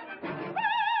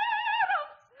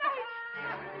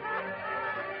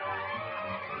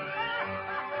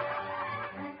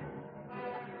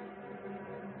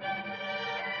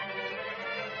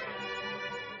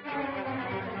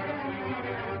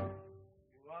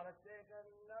 You want to take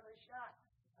another shot?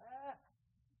 Huh?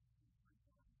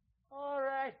 All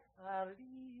right, I'll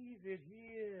leave it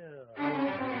here.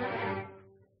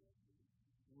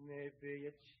 Maybe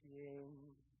you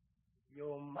change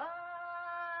your mind.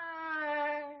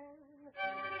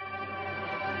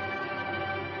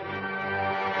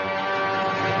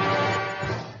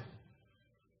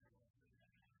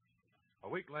 A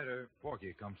week later,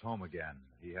 Porgy comes home again.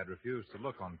 He had refused to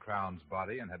look on Crown's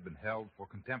body and had been held for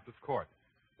contempt of court.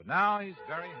 But now he's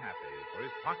very happy, for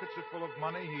his pockets are full of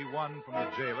money he won from the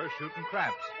jailer shooting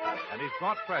craps. And he's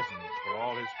brought presents for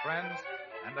all his friends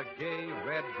and a gay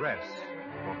red dress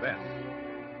for Bess.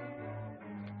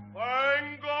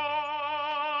 Thank God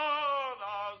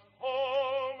I was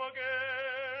home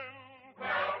again.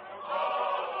 Welcome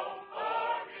home,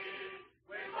 Porgy.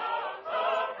 We love so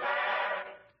glad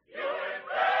you is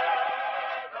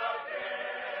back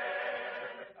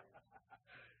again.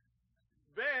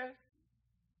 Bess?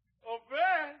 Oh,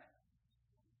 Bess!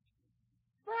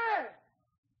 Bess!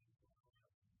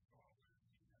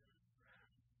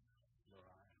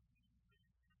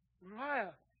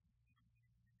 Mariah.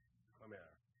 Come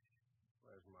here.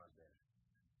 Where's my dad?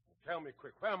 Tell me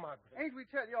quick, where my dad? Ain't we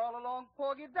tell you all along,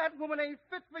 Porgy, that woman ain't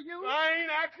fit for you? I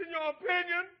ain't asking your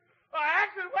opinion. I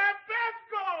asking where Bess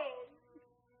goes.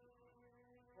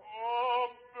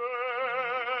 Oh,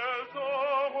 Bess,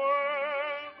 oh,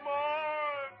 where's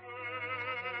my Bess?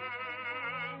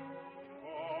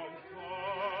 Oh,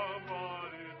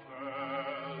 somebody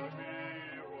tell me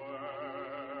where.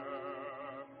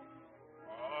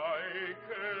 I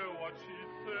care what she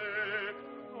say,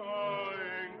 I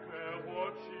care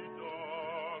what she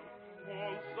done.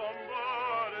 Won't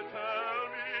somebody tell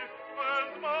me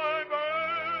where's my Bess?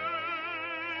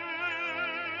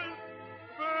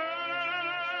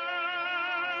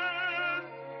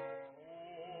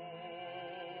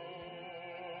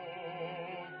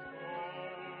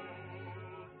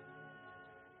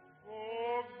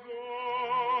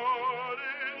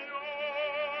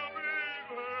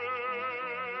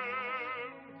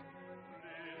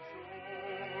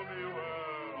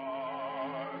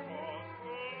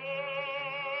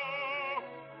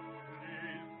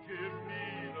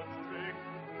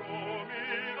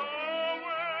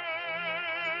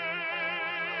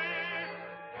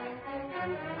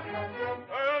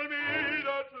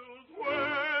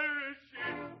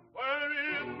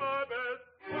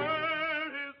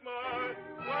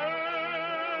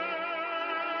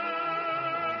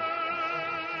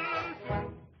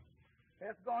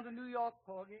 Yes, going to New York,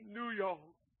 Porgy. New York.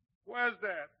 Where's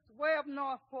that? It's way up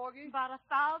north, Porgy. About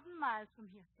 1,000 miles from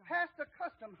here, son. Past the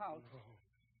custom house. No.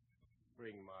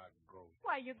 Bring my goat.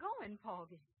 Where you going,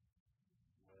 Porgy?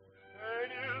 And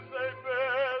you say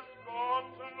best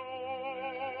gone to New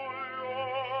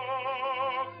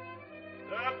York.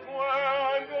 That's where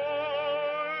I'm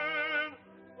going.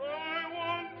 I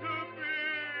want to be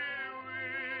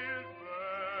with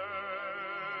Bess.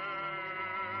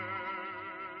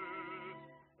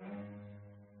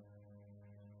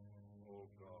 Oh,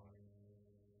 God.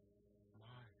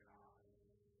 My God.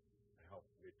 Help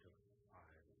me to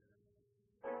find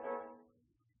her.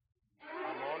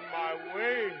 I'm on my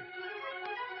way.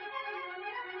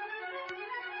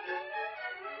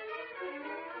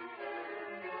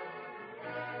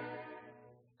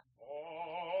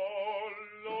 Oh,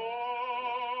 Lord,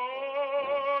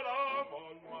 I'm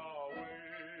on my way.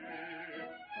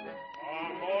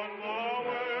 I'm on my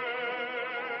way.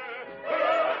 To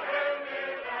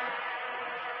Heavenly Land.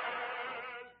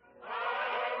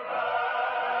 I'm right.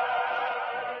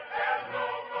 There's no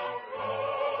wrong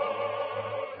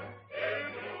road.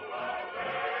 Into a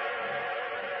land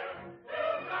to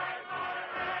guide my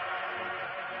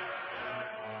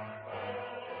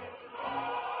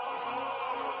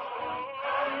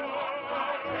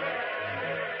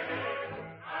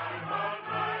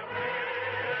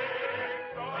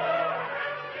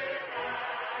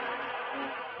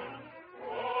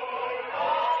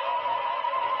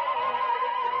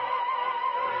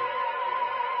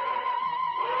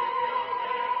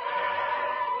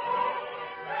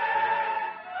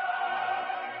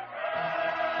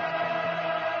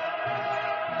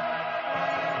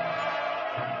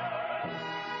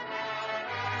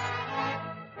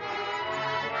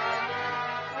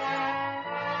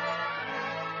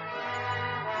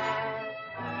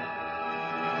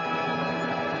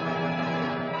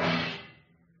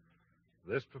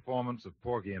This performance of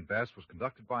Porgy and Bess was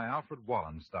conducted by Alfred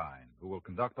Wallenstein, who will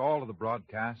conduct all of the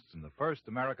broadcasts in the first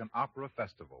American Opera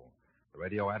Festival. The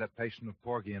radio adaptation of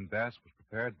Porgy and Bess was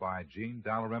prepared by Gene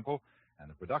Dalrymple, and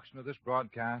the production of this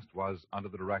broadcast was under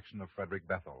the direction of Frederick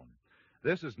Bethel.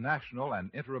 This is National and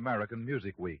Inter-American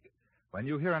Music Week. When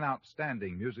you hear an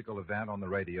outstanding musical event on the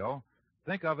radio,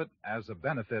 think of it as a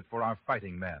benefit for our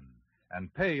fighting men,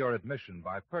 and pay your admission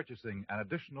by purchasing an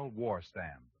additional war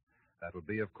stamp. That would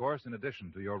be, of course, in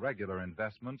addition to your regular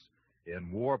investments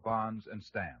in war bonds and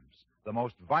stamps, the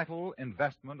most vital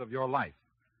investment of your life,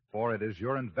 for it is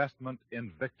your investment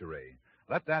in victory.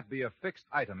 Let that be a fixed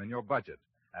item in your budget,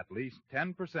 at least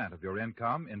 10% of your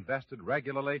income invested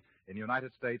regularly in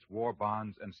United States war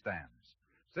bonds and stamps.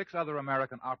 6 other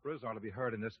American operas are to be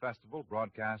heard in this festival,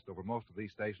 broadcast over most of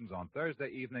these stations on Thursday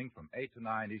evening from 8 to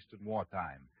 9 Eastern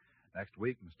Wartime. Next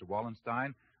week, Mr.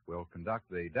 Wallenstein will conduct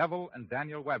The Devil and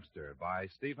Daniel Webster by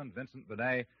Stephen Vincent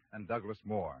Benet and Douglas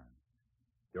Moore.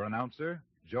 Your announcer,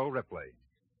 Joe Ripley.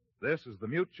 This is the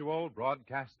Mutual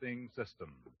Broadcasting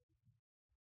System.